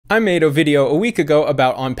I made a video a week ago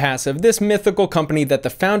about OnPassive, this mythical company that the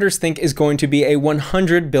founders think is going to be a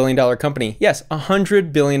 $100 billion company. Yes,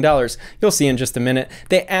 $100 billion. You'll see in just a minute.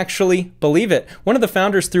 They actually believe it. One of the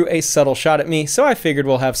founders threw a subtle shot at me, so I figured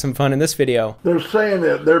we'll have some fun in this video. They're saying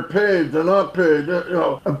it, they're paid, they're not paid, you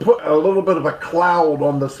know, and put a little bit of a cloud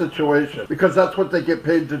on the situation, because that's what they get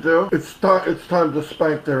paid to do. It's time to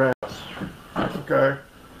spank their ass, okay?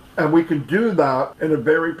 And we can do that in a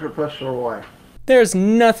very professional way. There's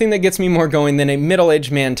nothing that gets me more going than a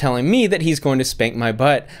middle-aged man telling me that he's going to spank my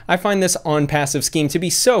butt. I find this OnPassive scheme to be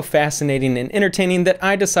so fascinating and entertaining that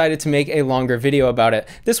I decided to make a longer video about it.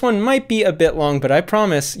 This one might be a bit long, but I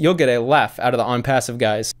promise you'll get a laugh out of the OnPassive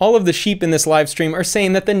guys. All of the sheep in this live stream are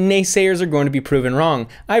saying that the naysayers are going to be proven wrong.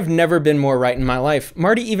 I've never been more right in my life.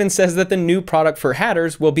 Marty even says that the new product for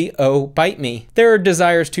hatters will be Oh Bite Me. There are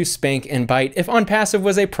desires to spank and bite. If OnPassive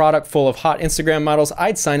was a product full of hot Instagram models,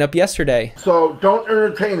 I'd sign up yesterday. So don't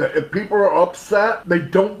entertain it. If people are upset, they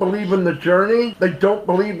don't believe in the journey, they don't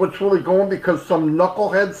believe what's really going because some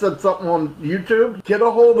knucklehead said something on YouTube, get a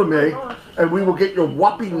hold of me and we will get your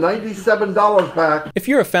whopping $97 back. If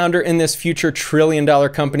you're a founder in this future trillion-dollar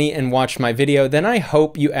company and watched my video, then I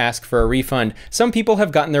hope you ask for a refund. Some people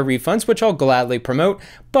have gotten their refunds, which I'll gladly promote,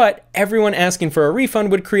 but everyone asking for a refund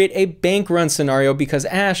would create a bank run scenario because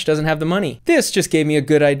Ash doesn't have the money. This just gave me a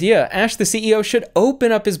good idea. Ash, the CEO, should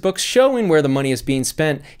open up his books showing where the money is being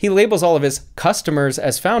spent. He labels all of his customers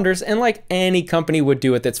as founders, and like any company would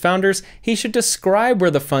do with its founders, he should describe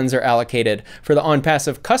where the funds are allocated. For the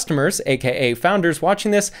OnPassive customers, aka founders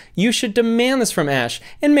watching this, you should demand this from Ash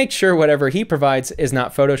and make sure whatever he provides is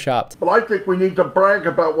not photoshopped. But I think we need to brag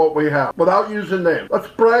about what we have without using names. Let's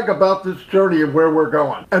brag about this journey and where we're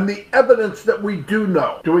going and the evidence that we do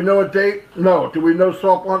know. Do we know a date? No. Do we know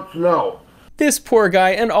soft launch? No. This poor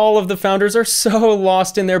guy and all of the founders are so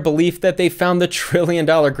lost in their belief that they found the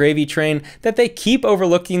trillion-dollar gravy train that they keep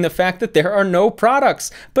overlooking the fact that there are no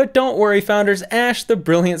products. But don't worry, founders, Ash, the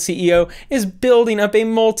brilliant CEO, is building up a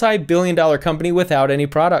multi-billion-dollar company without any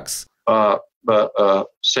products.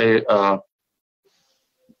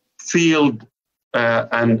 Field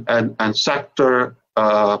and sector,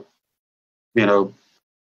 you know,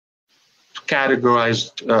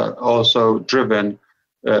 categorized, also driven.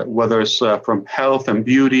 Whether it's from health and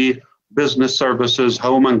beauty, business services,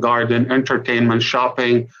 home and garden, entertainment,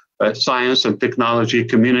 shopping, science and technology,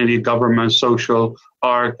 community, government, social,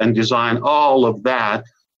 art and design, all of that.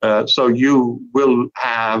 So you will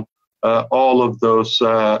have all of those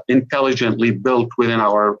intelligently built within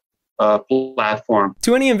our platform.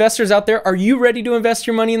 To any investors out there, are you ready to invest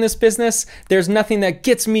your money in this business? There's nothing that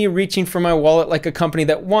gets me reaching for my wallet like a company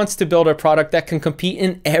that wants to build a product that can compete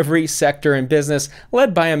in every sector in business,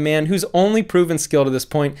 led by a man whose only proven skill to this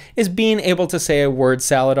point is being able to say a word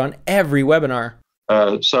salad on every webinar.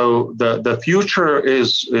 So the future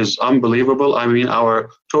is unbelievable. I mean, our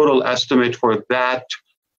total estimate for that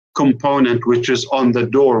component, which is on the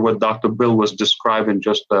door, what Dr. Bill was describing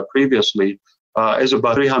just previously, is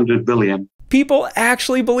about $300 billion. People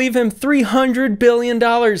actually believe him. $300 billion.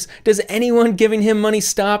 Does anyone giving him money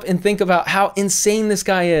stop and think about how insane this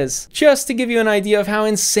guy is? Just to give you an idea of how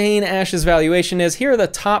insane Ash's valuation is, here are the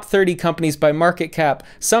top 30 companies by market cap.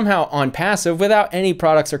 Somehow OnPassive, without any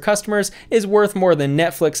products or customers, is worth more than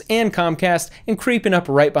Netflix and Comcast and creeping up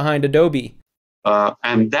right behind Adobe.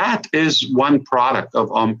 And that is one product of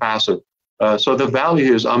OnPassive. So the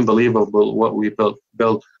value is unbelievable, what we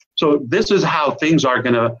built. So this is how things are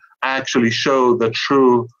going to actually show the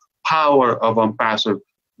true power of OnPassive.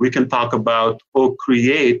 We can talk about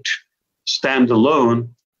Create standalone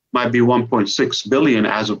might be 1.6 billion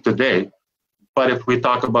as of today. But if we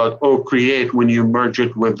talk about Create, when you merge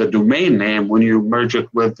it with the domain name, when you merge it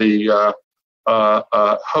with the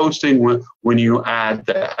hosting, when you add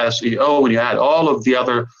the SEO, when you add all of the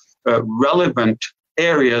other relevant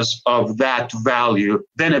areas of that value,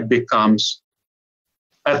 then it becomes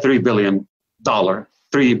a $3 billion, $3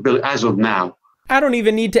 billion as of now. I don't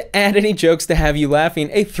even need to add any jokes to have you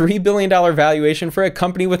laughing. A $3 billion valuation for a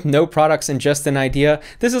company with no products and just an idea.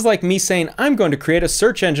 This is like me saying, I'm going to create a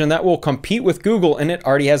search engine that will compete with Google, and it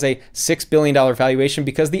already has a $6 billion valuation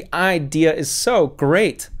because the idea is so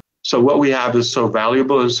great. So what we have is so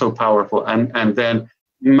valuable and so powerful, and then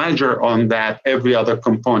measure on that every other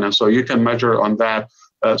component. So you can measure on that.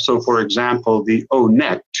 So for example, the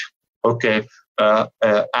ONet, okay,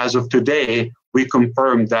 as of today, we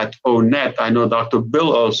confirmed that ONet, I know Dr.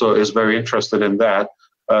 Bill also is very interested in that.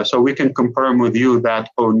 So we can confirm with you that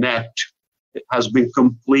ONet has been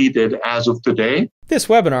completed as of today. This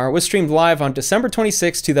webinar was streamed live on December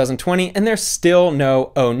 26, 2020, and there's still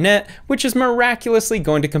no ONet, which is miraculously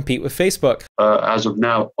going to compete with Facebook. As of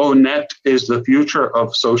now, ONet is the future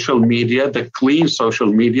of social media, the clean social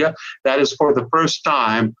media. That is, for the first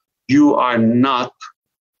time, you are not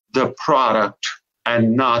the product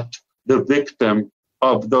and not the victim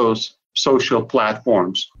of those social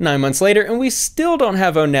platforms. 9 months later, and we still don't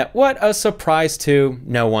have ONet. What a surprise to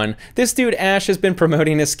no one. This dude Ash has been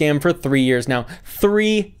promoting his scam for 3 years now.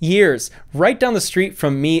 3 years. Right down the street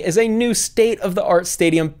from me is a new state-of-the-art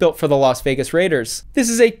stadium built for the Las Vegas Raiders. This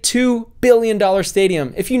is a $2 billion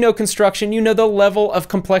stadium. If you know construction, you know the level of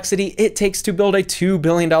complexity it takes to build a $2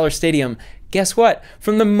 billion stadium. Guess what?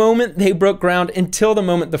 From the moment they broke ground until the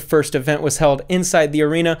moment the first event was held inside the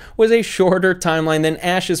arena was a shorter timeline than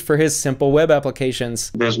Ash's for his simple web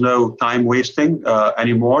applications. There's no time wasting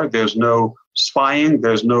anymore. There's no spying.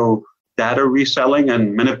 There's no data reselling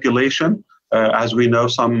and manipulation. As we know,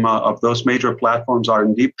 some of those major platforms are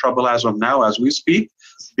in deep trouble as of now, as we speak,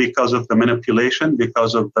 because of the manipulation,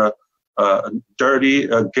 because of the dirty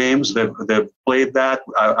games. They've played that.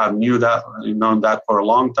 I've known that for a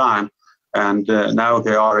long time. And now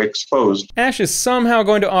they are exposed. Ash is somehow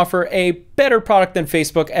going to offer a better product than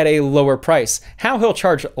Facebook at a lower price. How he'll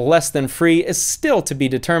charge less than free is still to be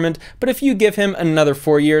determined, but if you give him another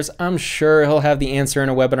 4 years, I'm sure he'll have the answer in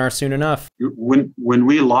a webinar soon enough. When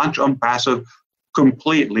we launch OnPassive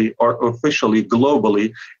completely or officially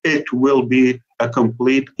globally, it will be a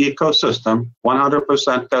complete ecosystem,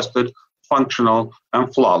 100% tested, functional,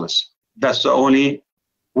 and flawless. That's the only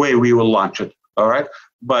way we will launch it, all right?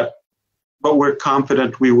 But we're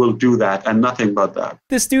confident we will do that and nothing but that.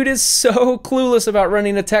 This dude is so clueless about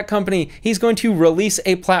running a tech company. He's going to release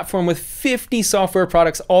a platform with 50 software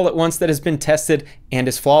products all at once that has been tested and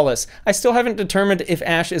is flawless. I still haven't determined if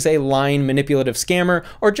Ash is a lying, manipulative scammer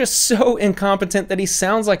or just so incompetent that he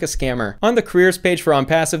sounds like a scammer. On the careers page for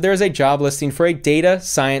OnPassive, there is a job listing for a data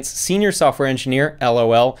science senior software engineer,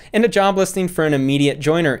 LOL, and a job listing for an immediate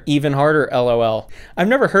joiner, even harder, LOL. I've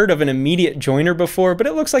never heard of an immediate joiner before, but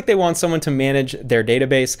it looks like they want someone to manage their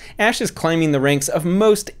database. Ash is climbing the ranks of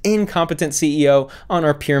most incompetent CEO on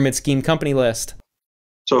our pyramid scheme company list.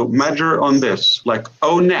 So measure on this, like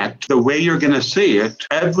ONet, the way you're going to see it,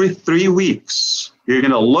 every 3 weeks, you're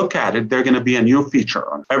going to look at it, there's going to be a new feature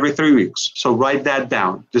on every 3 weeks. So write that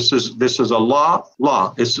down. This is a law.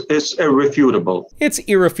 It's irrefutable. It's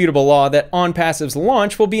irrefutable law that OnPassive's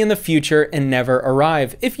launch will be in the future and never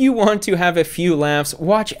arrive. If you want to have a few laughs,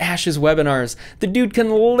 watch Ash's webinars. The dude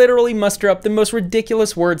can literally muster up the most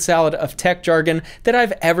ridiculous word salad of tech jargon that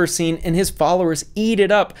I've ever seen, and his followers eat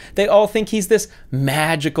it up. They all think he's this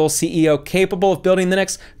magical CEO capable of building the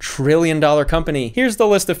next trillion-dollar company. Here's the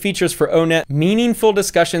list of features for ONet: meaningful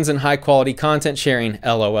discussions and high-quality content sharing,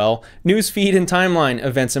 LOL, newsfeed and timeline,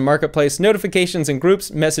 events and marketplace, notifications and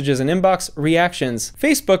groups, messages and inbox, reactions.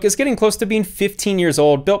 Facebook is getting close to being 15 years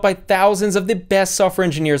old, built by thousands of the best software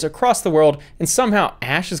engineers across the world, and somehow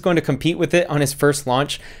Ash is going to compete with it on his first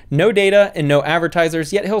launch. No data and no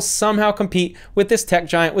advertisers, yet he'll somehow compete with this tech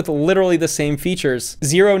giant with literally the same features.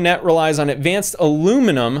 ZeroNet relies on advanced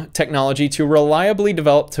aluminum technology to reliably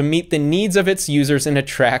develop to meet the needs of its users and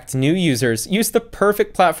attract new users. Use the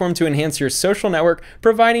perfect platform to enhance your social network,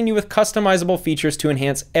 providing you with customizable features to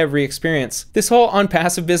enhance every experience. This whole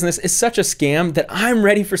OnPassive business is such a scam that I'm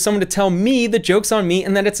ready for someone to tell me the joke's on me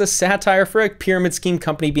and that it's a satire for a pyramid scheme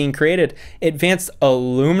company being created. Advanced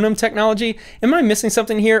aluminum technology? Am I missing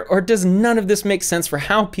something here, or does none of this make sense for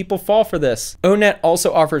how people fall for this? ONet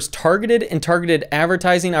also offers targeted and targeted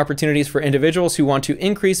advertising opportunities for individuals who want to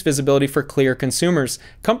increase visibility for clear consumers.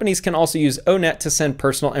 Companies can also use ONet to send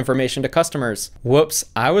personal information to customers. Whoops,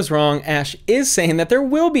 I was wrong. Ash is saying that there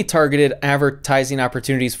will be targeted advertising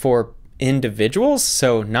opportunities for individuals,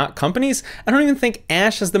 so not companies. I don't even think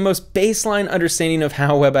Ash has the most baseline understanding of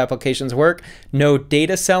how web applications work. No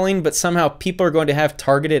data selling, but somehow people are going to have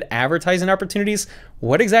targeted advertising opportunities.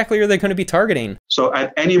 What exactly are they going to be targeting? So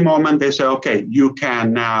at any moment they say, okay, you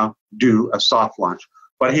can now do a soft launch.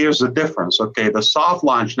 But here's the difference, okay? The soft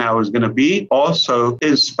launch now is going to be also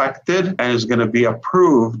inspected and is going to be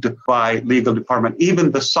approved by legal department.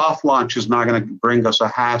 Even the soft launch is not going to bring us a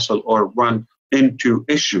hassle or run into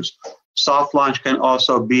issues. Soft launch can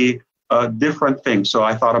also be different things. So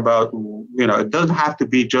I thought about, it doesn't have to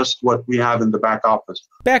be just what we have in the back office.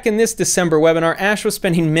 Back in this December webinar, Ash was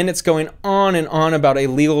spending minutes going on and on about a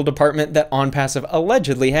legal department that OnPassive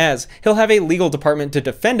allegedly has. He'll have a legal department to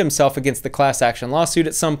defend himself against the class action lawsuit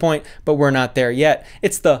at some point, but we're not there yet.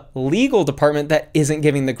 It's the legal department that isn't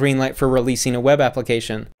giving the green light for releasing a web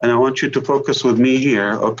application. And I want you to focus with me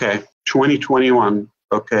here, okay? 2021,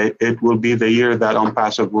 okay, it will be the year that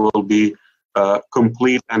OnPassive will be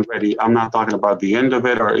complete and ready. I'm not talking about the end of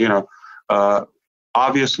it, or, you know,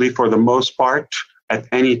 obviously for the most part, at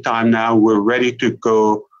any time now, we're ready to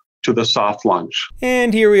go to the soft launch.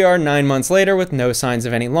 And here we are 9 months later with no signs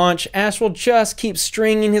of any launch. Ash will just keep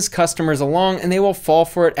stringing his customers along and they will fall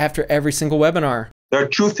for it after every single webinar. There are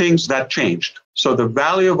two things that changed. So the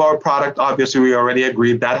value of our product, obviously we already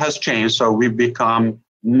agreed, that has changed. So we've become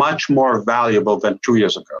much more valuable than 2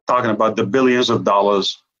 years ago. Talking about the billions of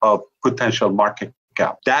dollars of potential market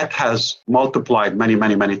cap. That has multiplied many,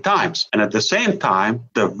 many, many times. And at the same time,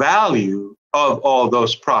 the value of all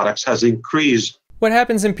those products has increased. What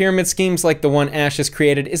happens in pyramid schemes like the one Ash has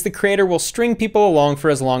created is the creator will string people along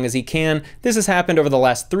for as long as he can. This has happened over the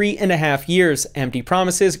last 3.5 years. Empty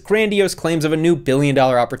promises, grandiose claims of a new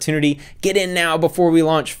billion-dollar opportunity, get in now before we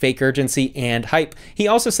launch, fake urgency, and hype. He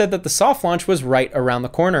also said that the soft launch was right around the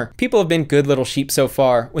corner. People have been good little sheep so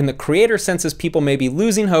far. When the creator senses people may be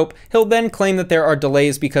losing hope, he'll then claim that there are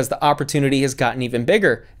delays because the opportunity has gotten even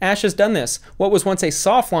bigger. Ash has done this. What was once a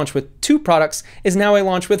soft launch with 2 products is now a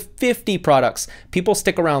launch with 50 products. People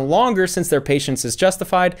stick around longer since their patience is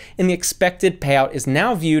justified, and the expected payout is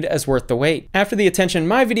now viewed as worth the wait. After the attention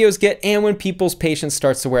my videos get, and when people's patience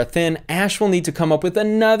starts to wear thin, Ash will need to come up with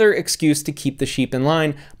another excuse to keep the sheep in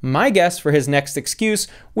line. My guess for his next excuse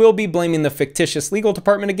will be blaming the fictitious legal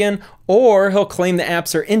department again, or he'll claim the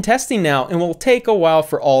apps are in testing now and will take a while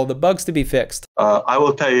for all the bugs to be fixed. I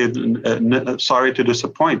will tell you, sorry to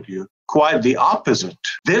disappoint you. Quite the opposite.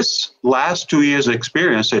 This last 2 years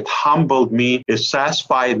experience, it humbled me, it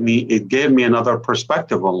satisfied me, it gave me another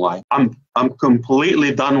perspective on life. I'm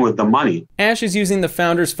completely done with the money. Ash is using the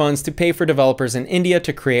founders' funds to pay for developers in India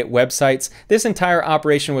to create websites. This entire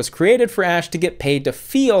operation was created for Ash to get paid to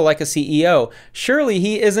feel like a CEO. Surely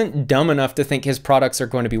he isn't dumb enough to think his products are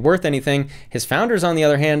going to be worth anything. His founders, on the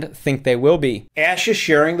other hand, think they will be. Ash is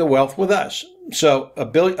sharing the wealth with us. So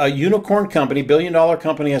a unicorn company, billion-dollar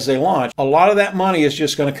company as they launch, a lot of that money is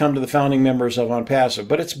just going to come to the founding members of OnPassive,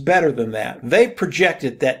 but it's better than that. They've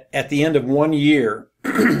projected that at the end of 1 year,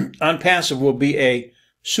 OnPassive will be a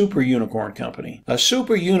super unicorn company. A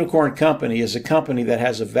super unicorn company is a company that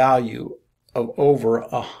has a value of over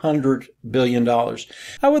 $100 billion.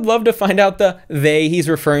 I would love to find out the they he's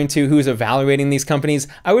referring to who's evaluating these companies.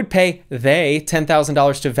 I would pay they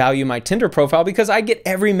 $10,000 to value my Tinder profile because I get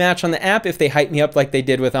every match on the app if they hype me up like they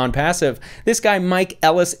did with OnPassive. This guy Mike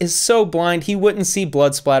Ellis is so blind he wouldn't see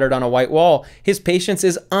blood splattered on a white wall. His patience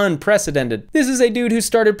is unprecedented. This is a dude who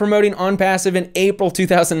started promoting OnPassive in April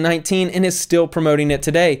 2019 and is still promoting it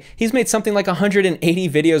today. He's made something like 180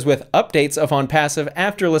 videos with updates of OnPassive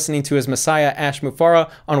after listening to his Messiah Ash Mufareh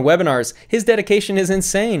on webinars. His dedication is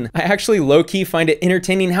insane. I actually low-key find it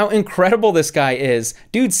entertaining how incredible this guy is.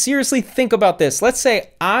 Dude, seriously think about this. Let's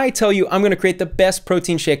say I tell you I'm going to create the best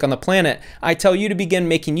protein shake on the planet. I tell you to begin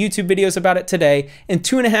making YouTube videos about it today, and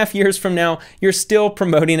 2.5 years from now, you're still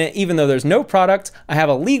promoting it even though there's no product. I have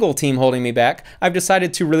a legal team holding me back. I've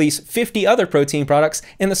decided to release 50 other protein products,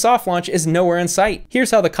 and the soft launch is nowhere in sight. Here's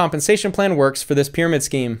how the compensation plan works for this pyramid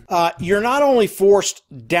scheme. You're not only forced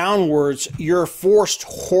downwards, you're forced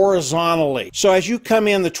horizontally. So as you come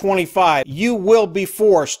in the 25, you will be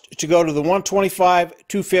forced to go to the 125,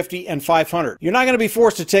 250, and 500. You're not going to be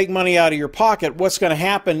forced to take money out of your pocket. What's going to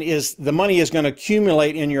happen is the money is going to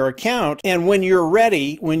accumulate in your account, and when you're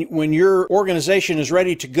ready, when your organization is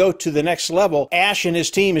ready to go to the next level, Ash and his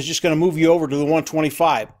team is just going to move you over to the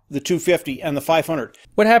 125. The 250 and the 500.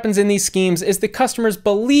 What happens in these schemes is the customers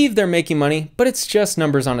believe they're making money, but it's just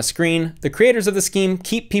numbers on a screen. The creators of the scheme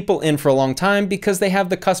keep people in for a long time because they have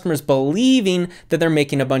the customers believing that they're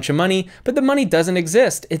making a bunch of money, but the money doesn't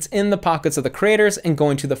exist. It's in the pockets of the creators and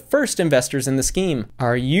going to the first investors in the scheme.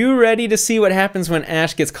 Are you ready to see what happens when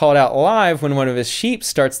Ash gets called out live when one of his sheep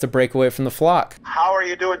starts to break away from the flock? How are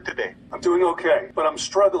you doing today? I'm doing okay, but I'm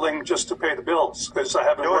struggling just to pay the bills because I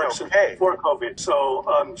haven't worked since before COVID. So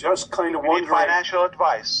I'm just kind of wondering. Need financial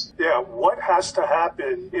advice. Yeah, what has to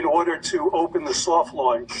happen in order to open the soft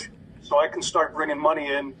launch so I can start bringing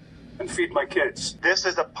money in and feed my kids? This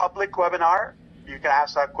is a public webinar. You can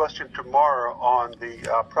ask that question tomorrow on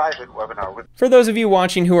the private webinar. For those of you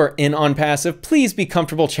watching who are in OnPassive, please be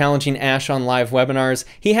comfortable challenging Ash on live webinars.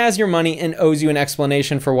 He has your money and owes you an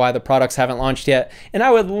explanation for why the products haven't launched yet, and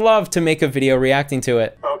I would love to make a video reacting to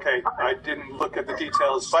it. Okay, I didn't look at the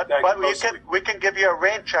details. But we can give you a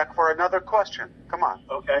rain check for another question. Come on.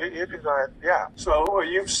 Okay. You can go ahead. Yeah. So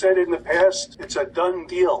you've said in the past it's a done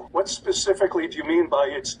deal. What specifically do you mean by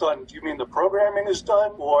it's done? Do you mean the programming is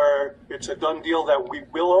done, or it's a done deal that we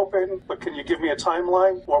will open? But can you give me a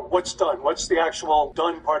timeline? Or what's done? What's the actual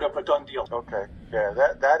done part of a done deal? Okay. Yeah,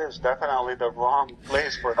 that is definitely the wrong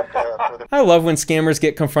place for the I love when scammers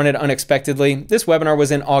get confronted unexpectedly. This webinar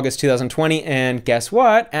was in August 2020, and guess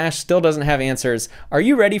what? Ash still doesn't have answers. Are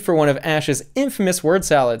you ready for one of Ash's infamous word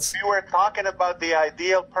salads? We were talking about the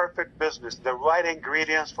ideal perfect business, the right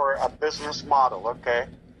ingredients for a business model, okay?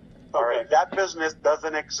 All right, that business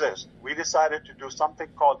doesn't exist. We decided to do something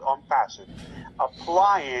called OnPassive,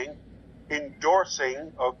 applying,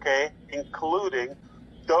 endorsing, okay, including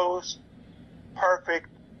those perfect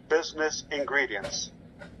business ingredients.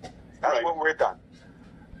 That's Right. what we're done.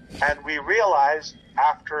 And we realized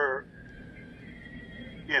after,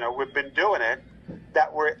 we've been doing it,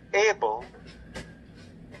 that we're able,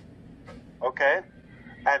 okay,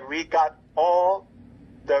 and we got all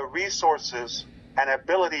the resources and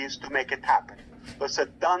abilities to make it happen. It's a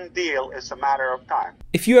done deal. It's a matter of time.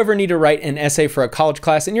 If you ever need to write an essay for a college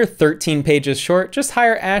class and you're 13 pages short, just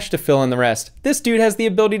hire Ash to fill in the rest. This dude has the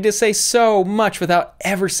ability to say so much without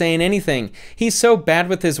ever saying anything. He's so bad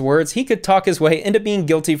with his words, he could talk his way into being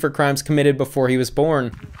guilty for crimes committed before he was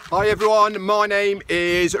born. Hi everyone, my name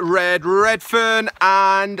is Redfern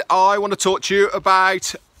and I want to talk to you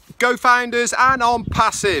about GoFounders and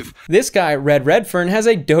OnPassive. This guy, Redfern, has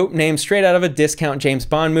a dope name straight out of a discount James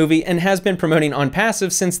Bond movie and has been promoting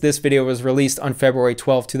OnPassive since this video was released on February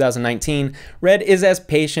 12, 2019. Red is as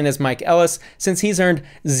patient as Mike Ellis since he's earned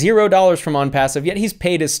 $0 from OnPassive, yet he's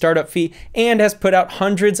paid his startup fee and has put out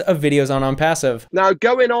hundreds of videos on OnPassive. Now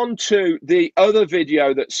going on to the other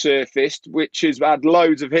video that surfaced, which has had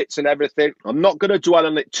loads of hits and everything, I'm not going to dwell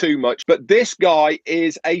on it too much, but this guy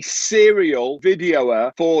is a serial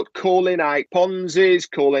videoer for calling out Ponzi's,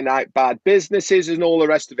 calling out bad businesses and all the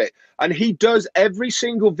rest of it. And he does every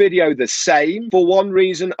single video the same for one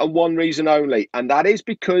reason and one reason only. And that is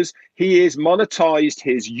because he is monetized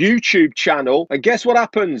his YouTube channel. And guess what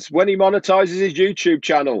happens when he monetizes his YouTube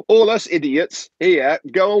channel? All us idiots here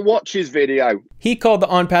go and watch his video. He called the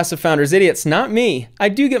OnPassive founders idiots, not me. I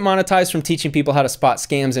do get monetized from teaching people how to spot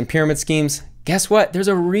scams and pyramid schemes. Guess what? There's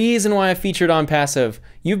a reason why I featured OnPassive.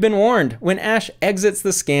 You've been warned. When Ash exits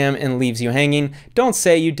the scam and leaves you hanging, don't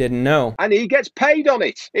say you didn't know. And he gets paid on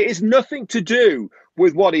it. It is nothing to do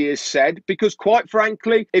with what he has said, because quite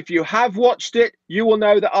frankly, if you have watched it, you will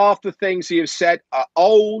know that half the things he has said are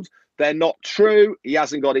old, they're not true, he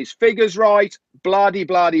hasn't got his figures right, blah-de,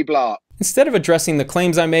 blah-de, blah. Instead of addressing the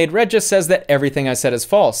claims I made, Red just says that everything I said is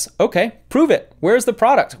false. Okay, prove it. Where's the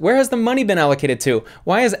product? Where has the money been allocated to?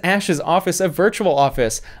 Why is Ash's office a virtual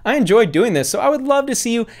office? I enjoy doing this, so I would love to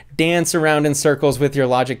see you dance around in circles with your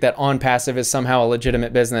logic that OnPassive is somehow a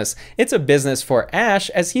legitimate business. It's a business for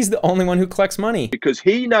Ash, as he's the only one who collects money. Because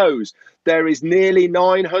he knows there is nearly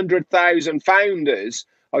 900,000 founders,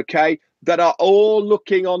 okay, that are all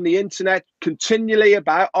looking on the internet continually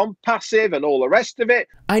about OnPassive and all the rest of it.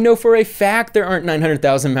 I know for a fact there aren't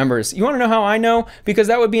 900,000 members. You want to know how I know? Because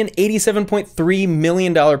that would be an $87.3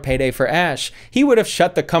 million payday for Ash. He would have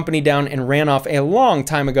shut the company down and ran off a long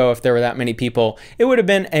time ago if there were that many people. It would have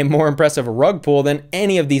been a more impressive rug pull than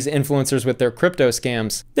any of these influencers with their crypto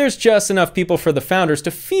scams. There's just enough people for the founders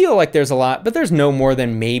to feel like there's a lot, but there's no more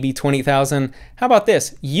than maybe 20,000. How about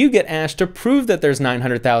this? You get Ash to prove that there's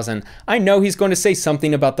 900,000. I know he's going to say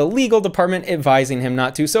something about the legal department advising him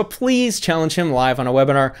not to, so please challenge him live on a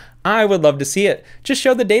webinar. I would love to see it. Just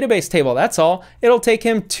show the database table, that's all. It'll take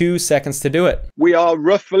him 2 seconds to do it. We are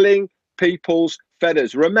ruffling people's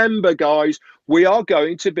feathers. Remember, guys, we are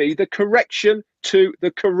going to be the correction to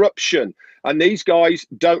the corruption. And these guys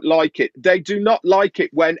don't like it. They do not like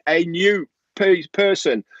it when a new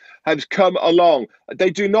person has come along.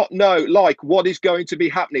 They do not know, like, what is going to be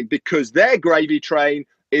happening, because their gravy train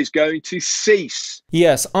is going to cease.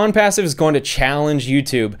 Yes, OnPassive is going to challenge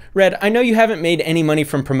YouTube. Red, I know you haven't made any money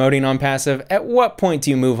from promoting OnPassive. At what point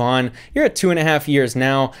do you move on? You're at 2.5 years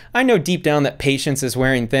now. I know deep down that patience is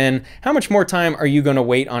wearing thin. How much more time are you going to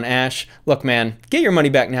wait on Ash? Look, man, get your money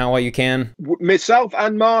back now while you can. Myself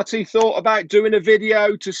and Marty thought about doing a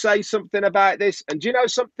video to say something about this, and do you know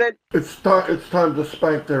something? It's time to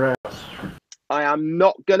spank their ass. I am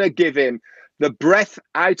not going to give him the breath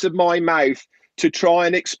out of my mouth to try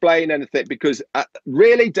and explain anything, because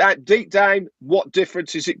really deep down, what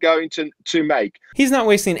difference is it going to make? He's not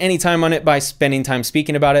wasting any time on it by spending time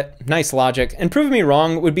speaking about it. Nice logic. And proving me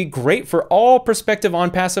wrong would be great for all prospective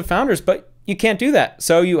OnPassive founders, but You can't do that,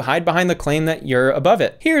 so you hide behind the claim that you're above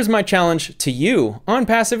it. Here's my challenge to you.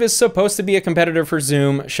 OnPassive is supposed to be a competitor for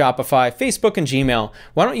Zoom, Shopify, Facebook, and Gmail.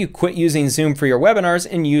 Why don't you quit using Zoom for your webinars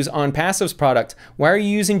and use OnPassive's product? Why are you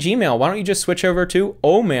using Gmail? Why don't you just switch over to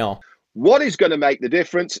OMail? What is going to make the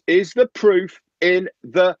difference is the proof in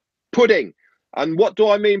the pudding. And what do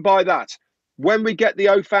I mean by that? When we get the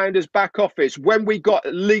O-Founders back office, when we got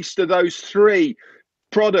at least of those 3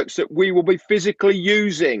 products that we will be physically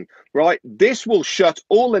using, right? This will shut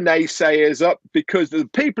all the naysayers up, because the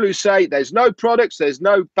people who say there's no products, there's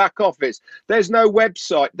no back office, there's no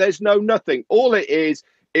website, there's no nothing. All it is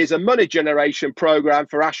a money generation program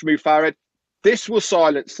for Ash Mufareh. This will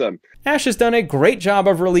silence them. Ash has done a great job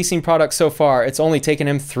of releasing products so far. It's only taken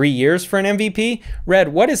him 3 years for an MVP. Red,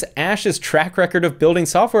 what is Ash's track record of building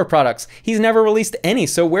software products? He's never released any,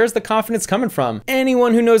 so where's the confidence coming from?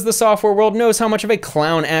 Anyone who knows the software world knows how much of a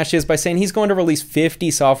clown Ash is by saying he's going to release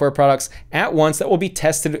 50 software products at once that will be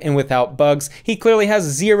tested and without bugs. He clearly has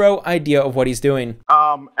zero idea of what he's doing.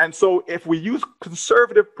 And so if we use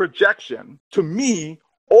conservative projection, to me,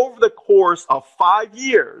 over the course of 5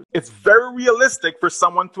 years, it's very realistic for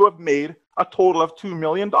someone to have made a total of $2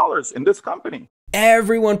 million in this company.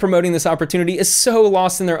 Everyone promoting this opportunity is so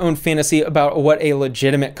lost in their own fantasy about what a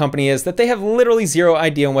legitimate company is that they have literally zero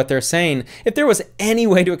idea on what they're saying. If there was any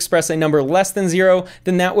way to express a number less than 0,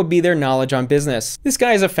 then that would be their knowledge on business. This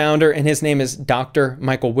guy is a founder and his name is Dr.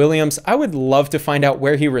 Michael Williams. I would love to find out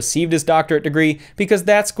where he received his doctorate degree, because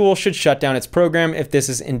that school should shut down its program if this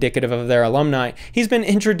is indicative of their alumni. He's been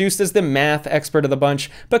introduced as the math expert of the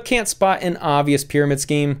bunch, but can't spot an obvious pyramid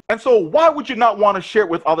scheme. And so why would you not want to share it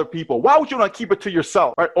with other people? Why would you not keep it to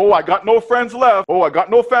yourself? Right? Oh, I got no friends left. Oh, I got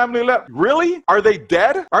no family left. Really? Are they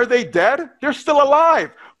dead? Are they dead? They're still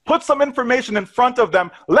alive. Put some information in front of them.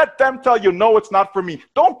 Let them tell you, no, it's not for me.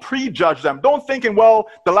 Don't prejudge them. Don't thinking, well,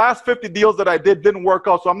 the last 50 deals that I did didn't work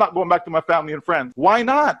out, so I'm not going back to my family and friends. Why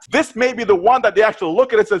not? This may be the one that they actually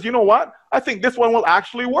look at and says, you know what? I think this one will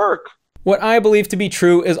actually work. What I believe to be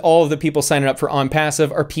true is all of the people signing up for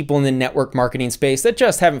OnPassive are people in the network marketing space that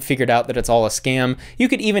just haven't figured out that it's all a scam. You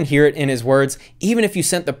could even hear it in his words. Even if you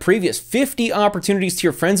sent the previous 50 opportunities to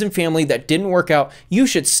your friends and family that didn't work out, you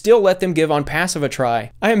should still let them give OnPassive a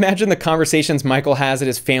try. I imagine the conversations Michael has at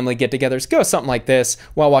his family get-togethers go something like this.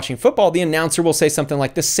 While watching football, the announcer will say something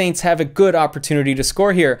like, "The Saints have a good opportunity to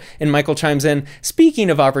score here." And Michael chimes in,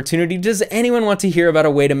 "Speaking of opportunity, does anyone want to hear about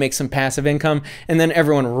a way to make some passive income?" And then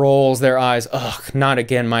everyone rolls their eyes. Ugh, not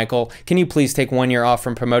again, Michael. Can you please take 1 year off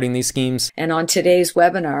from promoting these schemes? And on today's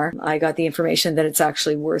webinar, I got the information that it's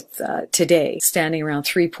actually worth today standing around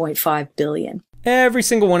 3.5 billion. Every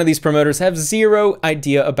single one of these promoters have zero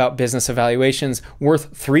idea about business evaluations.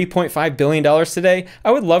 Worth $3.5 billion today, I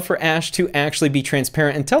would love for Ash to actually be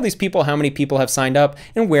transparent and tell these people how many people have signed up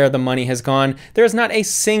and where the money has gone. There is not a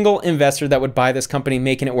single investor that would buy this company,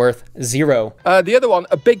 making it worth 0. The other one,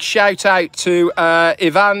 a big shout out to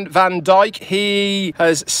Ivan Van Dyke. He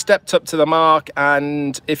has stepped up to the mark,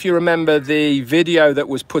 and if you remember the video that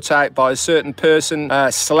was put out by a certain person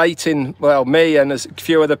slating, well, me and a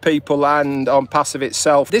few other people and OnPassive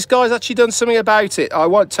itself, this guy's actually done something about it. I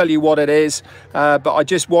won't tell you what it is, but I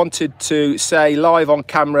just wanted to say live on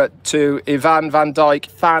camera to Ivan Van Dyke,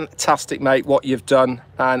 fantastic mate what you've done,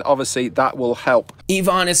 and obviously that will help.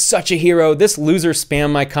 Ivan is such a hero. This loser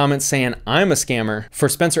spammed my comments saying I'm a scammer. For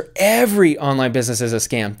Spencer, every online business is a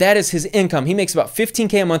scam. That is his income. He makes about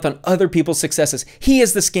 15K a month on other people's successes. He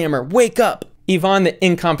is the scammer. Wake up. Ivan the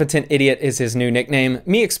Incompetent Idiot is his new nickname.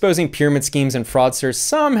 Me exposing pyramid schemes and fraudsters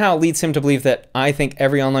somehow leads him to believe that I think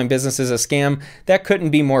every online business is a scam. That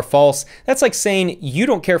couldn't be more false. That's like saying you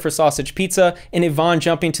don't care for sausage pizza and Ivan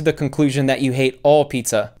jumping to the conclusion that you hate all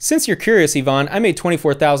pizza. Since you're curious, Ivan, I made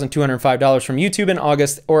 $24,205 from YouTube in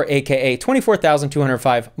August, or aka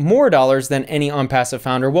 $24,205 more dollars than any OnPassive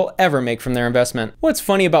founder will ever make from their investment. What's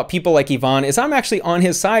funny about people like Ivan is I'm actually on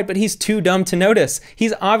his side, but he's too dumb to notice.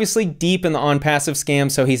 He's obviously deep in the OnPassive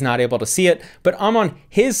scam, so he's not able to see it, but I'm on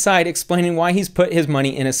his side explaining why he's put his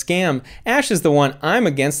money in a scam. Ash is the one I'm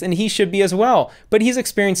against, and he should be as well, but he's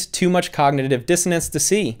experienced too much cognitive dissonance to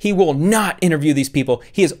see. He will not interview these people.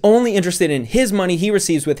 He is only interested in his money he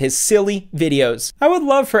receives with his silly videos. I would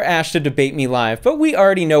love for Ash to debate me live, but we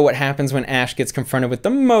already know what happens when Ash gets confronted with the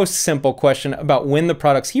most simple question about when the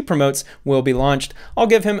products he promotes will be launched. I'll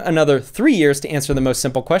give him another 3 years to answer the most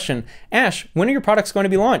simple question. Ash, when are your products going to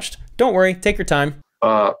be launched? Don't worry, take your time.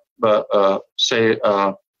 Say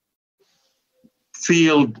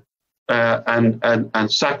field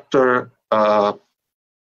and sector, you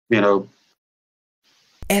know.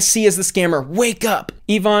 SC is the scammer, wake up!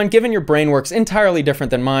 Yvonne, given your brain works entirely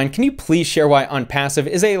different than mine, can you please share why OnPassive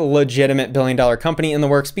is a legitimate billion-dollar company in the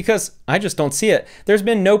works? Because I just don't see it. There's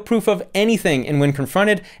been no proof of anything, and when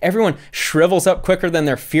confronted, everyone shrivels up quicker than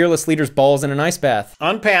their fearless leader's balls in an ice bath.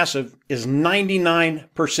 OnPassive is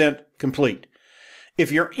 99% complete.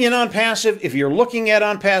 If you're in OnPassive, if you're looking at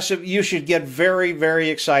OnPassive, you should get very, very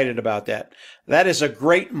excited about that. That is a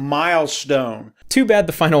great milestone. Too bad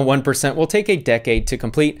the final 1% will take a decade to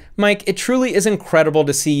complete. Mike, it truly is incredible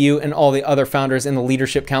to see you and all the other founders in the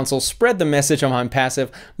Leadership Council spread the message of OnPassive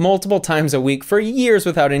multiple times a week for years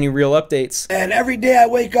without any real updates. And every day I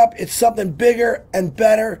wake up, it's something bigger and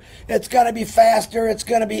better. It's going to be faster. It's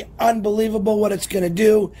going to be unbelievable what it's going to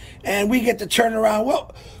do. And we get to turn around.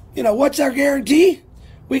 Well, you know, what's our guarantee?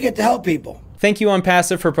 We get to help people. Thank you,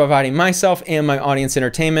 OnPassive, for providing myself and my audience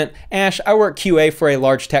entertainment. Ash, I worked QA for a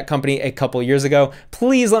large tech company a couple years ago.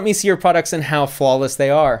 Please let me see your products and how flawless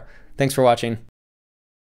they are. Thanks for watching.